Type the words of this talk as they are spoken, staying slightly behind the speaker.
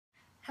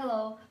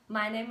Hello,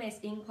 my name is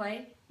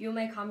Yinghui. You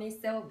may call me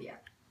Sylvia.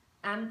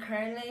 I'm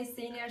currently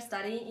senior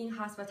studying in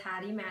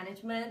hospitality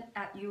management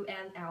at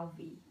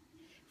UNLV.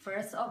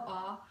 First of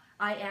all,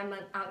 I am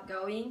an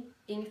outgoing,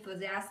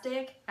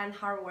 enthusiastic, and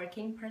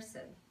hardworking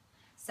person.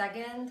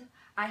 Second,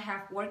 I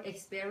have work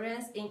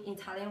experience in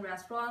Italian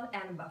restaurant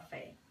and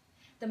buffet.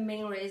 The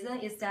main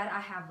reason is that I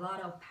have a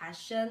lot of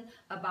passion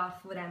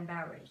about food and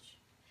beverage.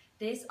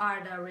 These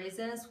are the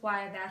reasons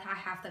why that I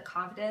have the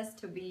confidence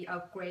to be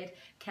a great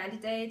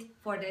candidate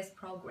for this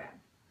program.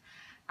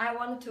 I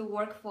want to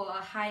work for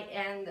a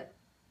high-end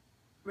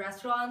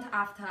restaurant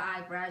after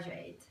I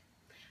graduate.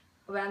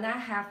 When I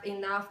have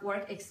enough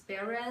work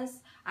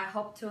experience, I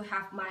hope to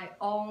have my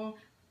own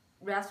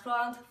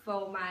restaurant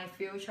for my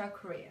future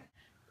career.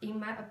 In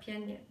my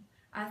opinion,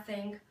 I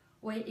think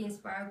we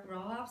inspire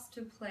grown-ups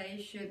to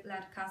play should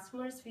let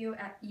customers feel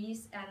at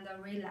ease and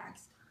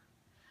relaxed.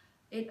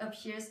 It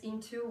appears in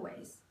two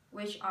ways,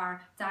 which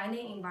are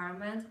dining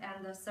environment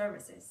and the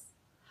services.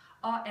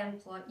 All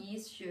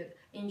employees should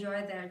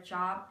enjoy their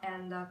job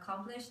and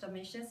accomplish the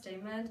mission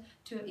statement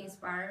to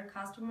inspire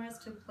customers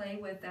to play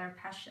with their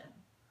passion.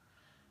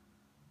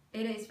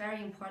 It is very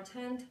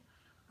important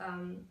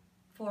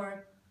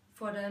for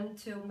them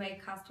to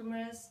make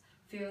customers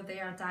feel they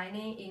are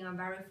dining in a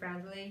very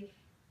friendly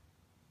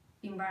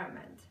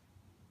environment.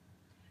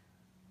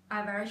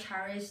 I very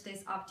cherish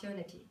this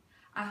opportunity.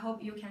 I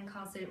hope you can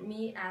consider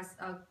me as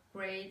a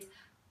great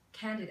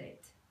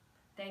candidate.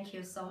 Thank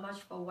you so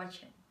much for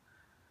watching.